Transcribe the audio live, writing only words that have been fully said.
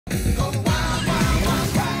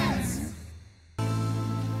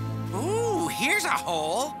there's a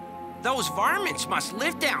hole. Those varmints must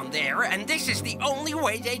live down there, and this is the only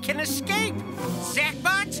way they can escape.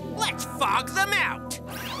 Sackbuds, let's fog them out.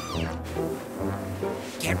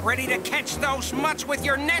 Get ready to catch those mutts with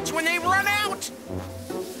your nets when they run out.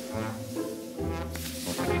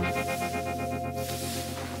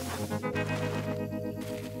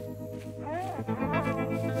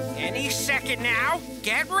 Any second now.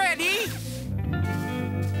 Get ready.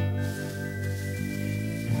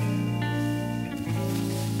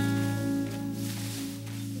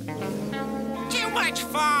 Too much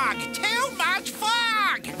fog! Too much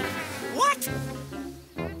fog! What?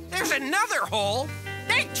 There's another hole.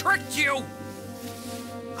 They tricked you.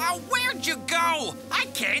 Oh, where'd you go? I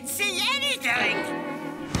can't see anything.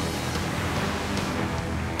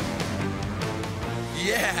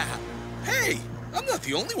 Yeah. Hey, I'm not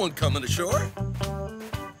the only one coming ashore.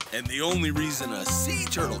 And the only reason a sea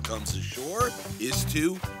turtle comes ashore is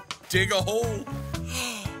to dig a hole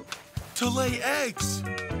to lay eggs.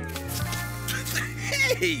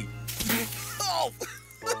 Hey! Oh.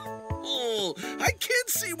 Oh, I can't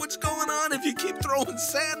see what's going on if you keep throwing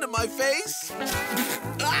sand in my face.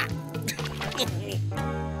 Ah.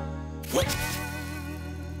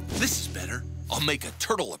 This is better. I'll make a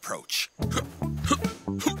turtle approach. Cool.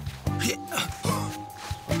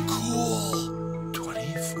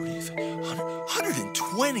 20, 40, 100,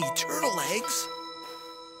 120 turtle eggs?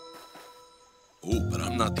 Oh, but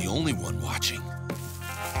I'm not the only one watching.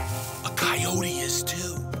 A coyote is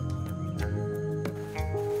too.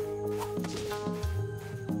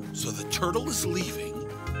 So the turtle is leaving,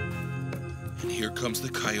 and here comes the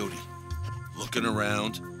coyote, looking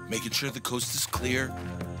around, making sure the coast is clear.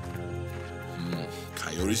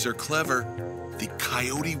 Coyotes are clever. The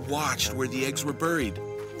coyote watched where the eggs were buried.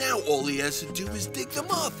 Now all he has to do is dig them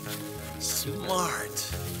up.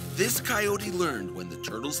 Smart. This coyote learned when the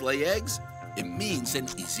turtles lay eggs, it means an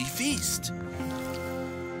easy feast.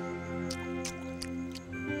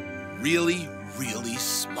 Really, really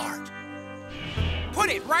smart. Put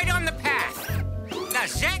it right on the path. The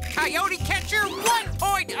Zet Coyote Catcher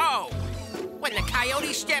 1.0. When the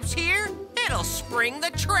coyote steps here, it'll spring the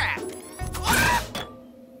trap.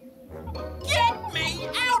 Get me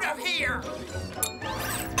out of here!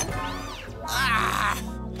 Ah!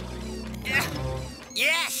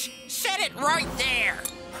 Yes, set it right there.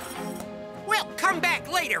 We'll come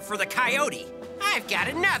back later for the coyote. I've got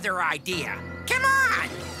another idea. Come on!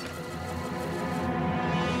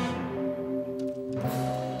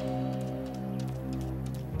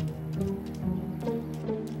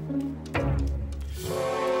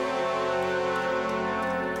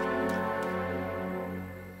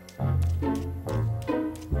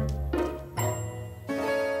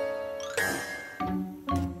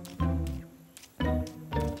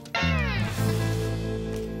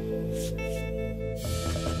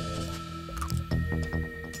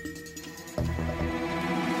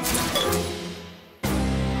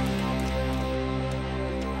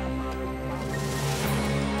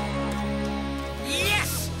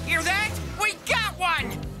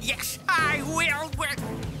 Yes, I will.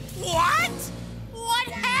 What? What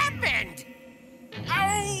happened?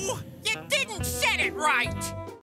 Oh, you didn't set it right.